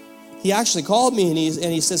up, he actually called me and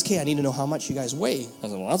he says, "Okay, I need to know how much you guys weigh." I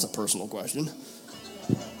said, "Well, that's a personal question."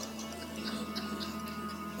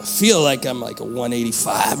 feel like I'm like a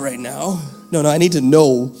 185 right now. No, I need to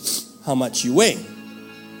know how much you weigh.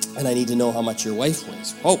 And I need to know how much your wife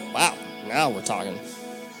weighs. Oh, wow, now we're talking.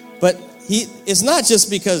 But it's not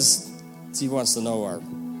just because he wants to know our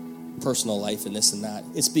personal life and this and that.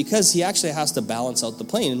 It's because he actually has to balance out the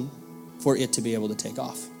plane for it to be able to take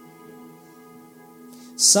off.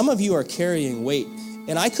 Some of you are carrying weight,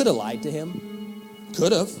 and I could have lied to him.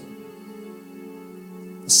 Could have.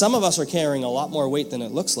 Some of us are carrying a lot more weight than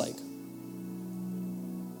it looks like.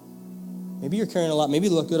 Maybe you're carrying a lot. Maybe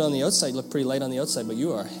you look good on the outside, look pretty light on the outside, but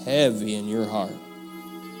you are heavy in your heart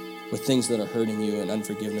with things that are hurting you and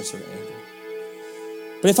unforgiveness or anger.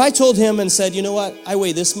 But if I told him and said, you know what, I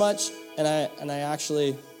weigh this much, and I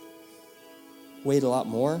actually weighed a lot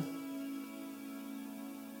more,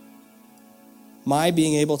 my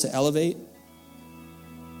being able to elevate,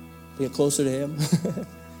 to get closer to him,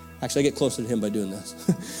 actually I get closer to him by doing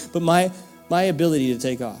this, but my ability to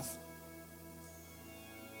take off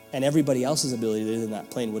and everybody else's ability in that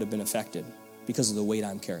plane would have been affected because of the weight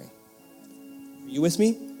I'm carrying. Are you with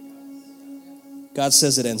me? God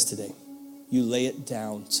says it ends today. You lay it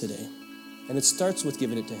down today. And it starts with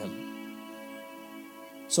giving it to him.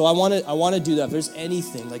 So I want to do that. If there's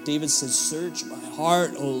anything, like David says, search my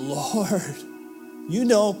heart, oh Lord. You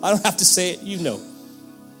know, I don't have to say it, you know.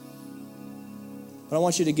 But I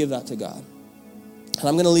want you to give that to God. And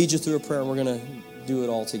I'm going to lead you through a prayer, and we're going to do it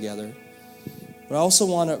all together. But I also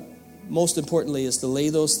want to, most importantly, is to lay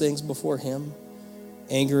those things before him.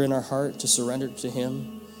 Anger in our heart, to surrender to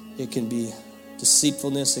him. It can be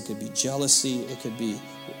deceitfulness, it could be jealousy, it could be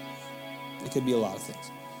a lot of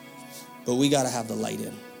things. But we got to have the light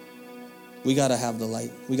in. We got to have the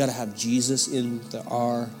light. We got to have Jesus in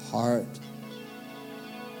our heart.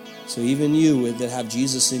 So even you that have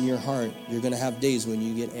Jesus in your heart, you're going to have days when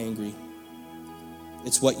you get angry.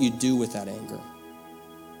 It's what you do with that anger.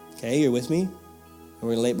 Okay, you're with me? And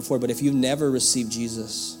we're going to lay it before. But if you've never received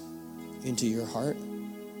Jesus into your heart,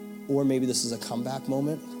 or maybe this is a comeback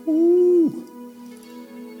moment,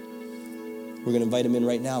 we're going to invite him in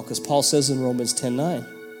right now, because Paul says in Romans 10:9,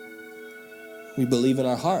 we believe in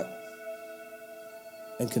our heart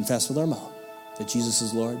and confess with our mouth that Jesus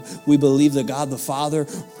is Lord. We believe that God the Father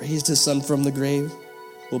raised his Son from the grave.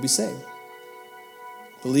 We'll be saved.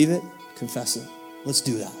 Believe it, confess it. Let's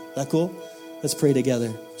do that. That cool? Let's pray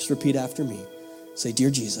together. Just repeat after me. Say,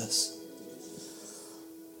 dear Jesus,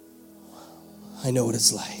 I know what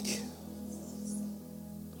it's like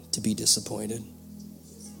to be disappointed,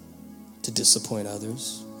 to disappoint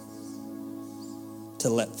others, to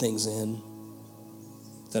let things in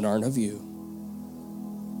that aren't of you,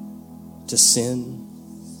 to sin,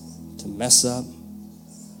 to mess up,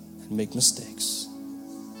 and make mistakes.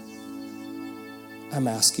 I'm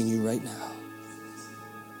asking you right now,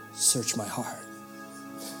 search my heart.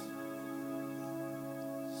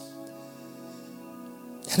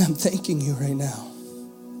 And I'm thanking you right now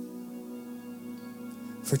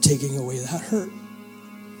for taking away that hurt.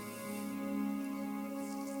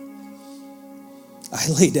 I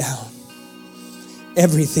lay down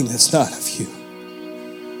everything that's not of you.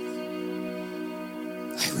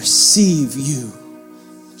 I receive you,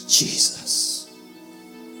 Jesus.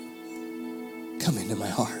 Come into my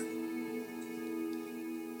heart.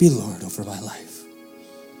 Be Lord over my life.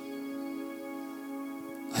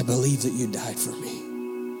 I believe that you died for me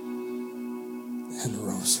and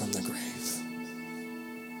rose from the grave.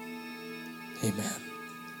 Amen.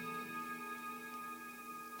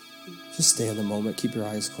 Just stay in the moment. Keep your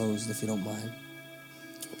eyes closed if you don't mind.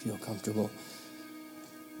 Feel comfortable.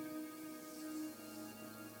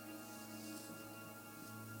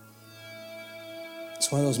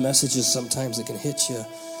 It's one of those messages sometimes that can hit you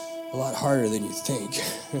a lot harder than you think.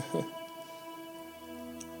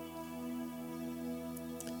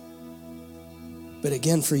 But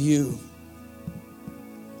again, for you,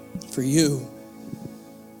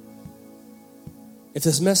 if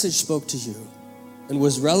this message spoke to you and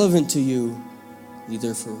was relevant to you,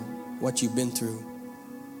 either for what you've been through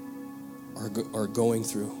or going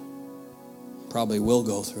through, probably will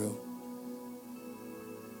go through.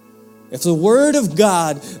 If the Word of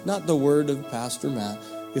God, not the word of Pastor Matt,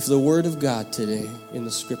 if the Word of God today in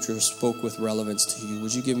the Scriptures spoke with relevance to you,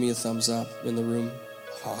 would you give me a thumbs up in the room?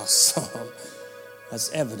 Awesome. That's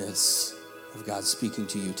evidence of God speaking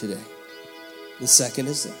to you today. The second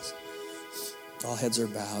is this. All heads are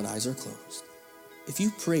bowed, eyes are closed. If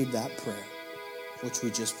you prayed that prayer, which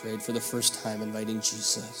we just prayed for the first time, inviting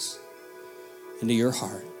Jesus into your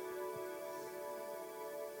heart,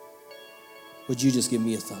 would you just give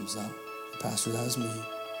me a thumbs up? Pastor, that was me.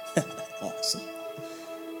 Awesome.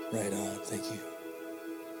 Right on. Thank you.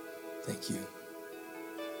 Thank you.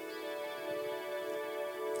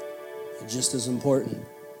 And just as important,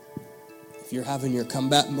 if you're having your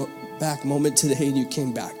back moment today and you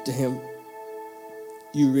came back to him,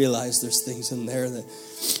 you realize there's things in there that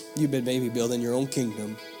you've been maybe building your own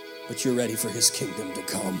kingdom, but you're ready for his kingdom to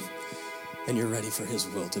come. And you're ready for his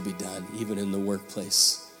will to be done, even in the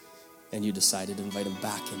workplace. And you decided to invite him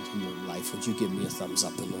back into your life. Would you give me a thumbs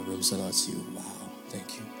up in the room so that's you? Wow.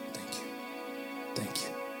 Thank you. Thank you. Thank you.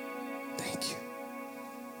 Thank you.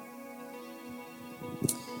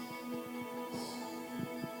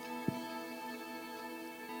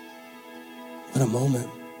 What a moment.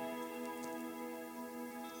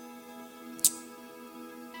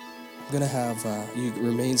 I'm going to have you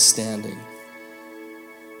remain standing.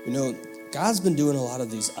 You know, God's been doing a lot of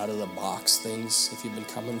these out-of-the-box things. If you've been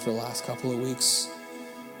coming for the last couple of weeks,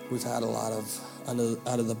 we've had a lot of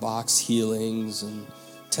out-of-the-box healings and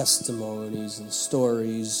testimonies and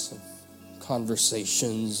stories and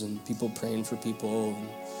conversations and people praying for people and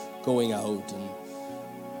going out. And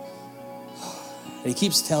he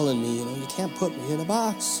keeps telling me, you can't put me in a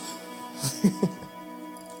box.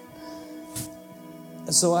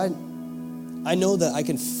 And so I know that I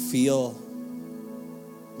can feel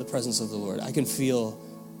the presence of the Lord. I can feel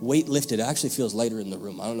weight lifted. It actually feels lighter in the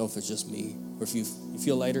room. I don't know if it's just me or if you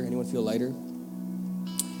feel lighter. Anyone feel lighter?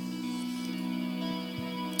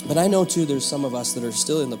 But I know too there's some of us that are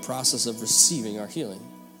still in the process of receiving our healing.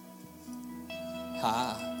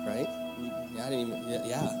 Right?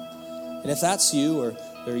 Yeah. And if that's you or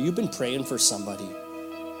you've been praying for somebody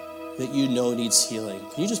that you know needs healing,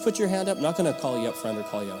 can you just put your hand up? I'm not going to call you up, friend, or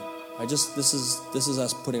call you out. This is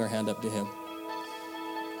us putting our hand up to him.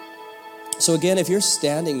 So again, if you're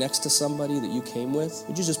standing next to somebody that you came with,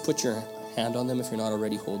 would you just put your hand on them if you're not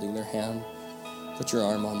already holding their hand? Put your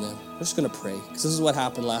arm on them. We're just going to pray, because this is what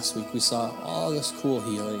happened last week. We saw all this cool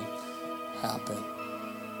healing happen.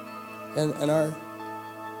 And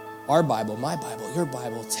our Bible, my Bible, your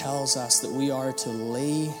Bible, tells us that we are to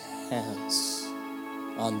lay hands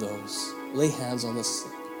on those. Lay hands on the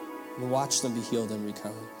sick and watch them be healed and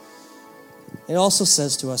recover. It also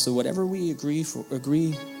says to us that whatever we agree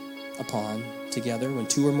upon together, when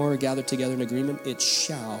two or more are gathered together in agreement, it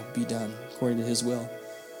shall be done according to his will.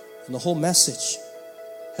 And the whole message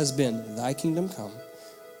has been, thy kingdom come,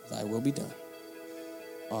 thy will be done,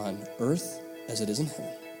 on earth as it is in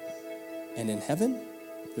heaven. And in heaven,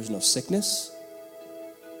 there's no sickness,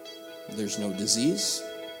 there's no disease.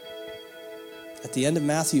 At the end of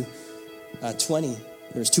Matthew 20,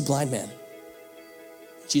 there's two blind men.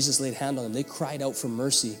 Jesus laid hand on them. They cried out for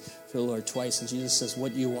mercy for the Lord twice. And Jesus says,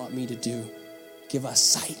 what do you want me to do? Give us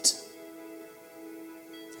sight.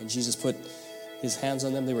 And Jesus put his hands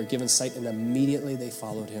on them. They were given sight, and immediately they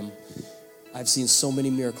followed him. I've seen so many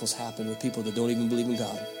miracles happen with people that don't even believe in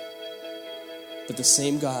God. But the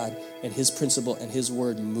same God and his principle and his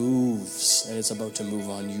word moves, and it's about to move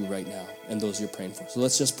on you right now and those you're praying for. So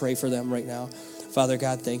let's just pray for them right now. Father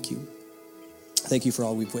God, thank you. Thank you for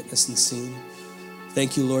all we've witnessed and seen.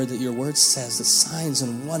 Thank you, Lord, that your word says that signs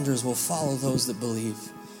and wonders will follow those that believe.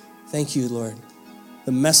 Thank you, Lord.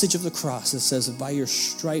 The message of the cross that says that by your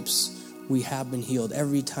stripes we have been healed.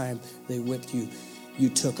 Every time they whipped you, you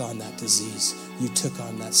took on that disease. You took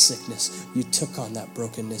on that sickness. You took on that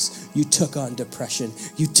brokenness. You took on depression.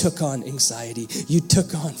 You took on anxiety. You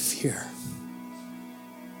took on fear.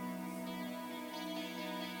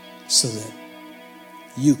 So that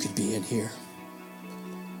you could be in here.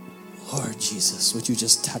 Lord Jesus, would you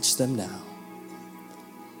just touch them now?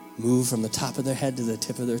 Move from the top of their head to the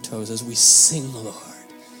tip of their toes as we sing, Lord.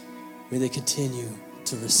 May they continue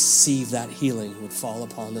to receive that healing would fall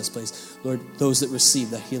upon this place. Lord, those that receive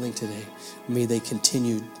that healing today, may they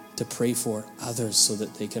continue to pray for others so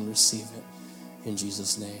that they can receive it. In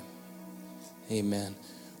Jesus' name, amen.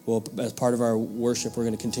 Well, as part of our worship, we're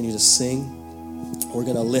going to continue to sing. We're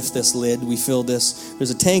going to lift this lid. We fill this.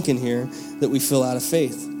 There's a tank in here that we fill out of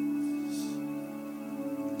faith.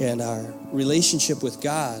 And our relationship with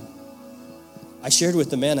God, I shared with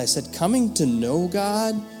the men, I said, coming to know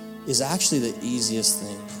God is actually the easiest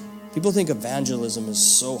thing. People think evangelism is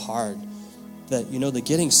so hard that, the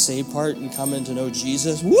getting saved part and coming to know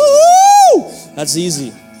Jesus, woo! That's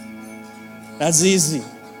easy. That's easy.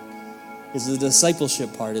 It's the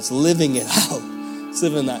discipleship part. It's living it out. It's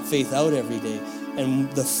living that faith out every day.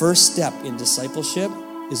 And the first step in discipleship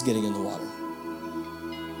is getting in the water.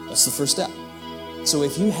 That's the first step. So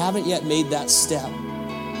if you haven't yet made that step,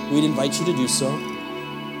 we'd invite you to do so.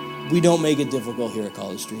 We don't make it difficult here at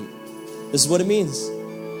College Street. This is what it means.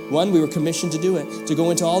 One, we were commissioned to do it, to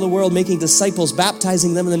go into all the world making disciples,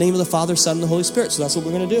 baptizing them in the name of the Father, Son, and the Holy Spirit. So that's what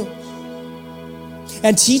we're going to do.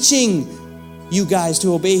 And teaching you guys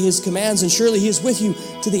to obey his commands, and surely he is with you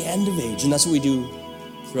to the end of age. And that's what we do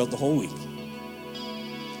throughout the whole week.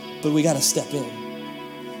 But we got to step in.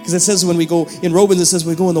 Because it says when we go, in Romans it says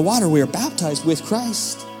we go in the water, we are baptized with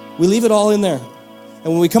Christ. We leave it all in there. And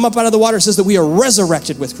when we come up out of the water, it says that we are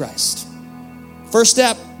resurrected with Christ. First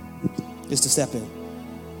step is to step in.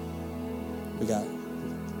 We got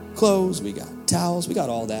clothes, we got towels, we got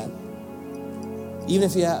all that. Even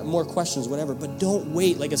if you have more questions, whatever, but don't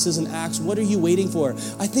wait. Like it says in Acts, what are you waiting for?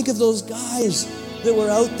 I think of those guys that were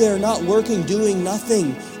out there not working, doing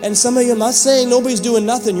nothing. And some of you, I'm not saying nobody's doing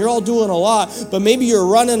nothing. You're all doing a lot, but maybe you're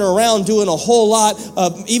running around doing a whole lot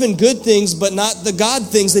of even good things, but not the God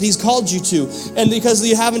things that he's called you to. And because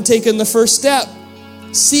you haven't taken the first step,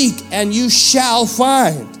 seek and you shall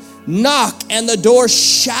find. Knock and the door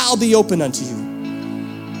shall be open unto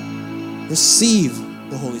you. Receive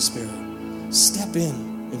the Holy Spirit. Step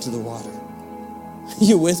into the water. Are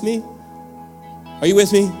you with me? Are you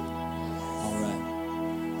with me? All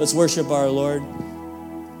right. Let's worship our Lord.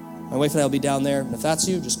 My wife and I will be down there. And if that's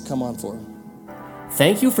you, just come on forward.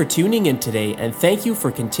 Thank you for tuning in today, and thank you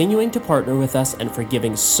for continuing to partner with us and for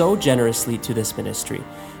giving so generously to this ministry.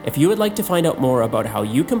 If you would like to find out more about how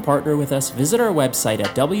you can partner with us, visit our website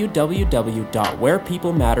at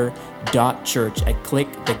www.wherepeoplematter.church and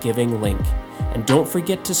click the giving link. And don't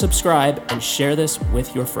forget to subscribe and share this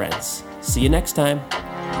with your friends. See you next time.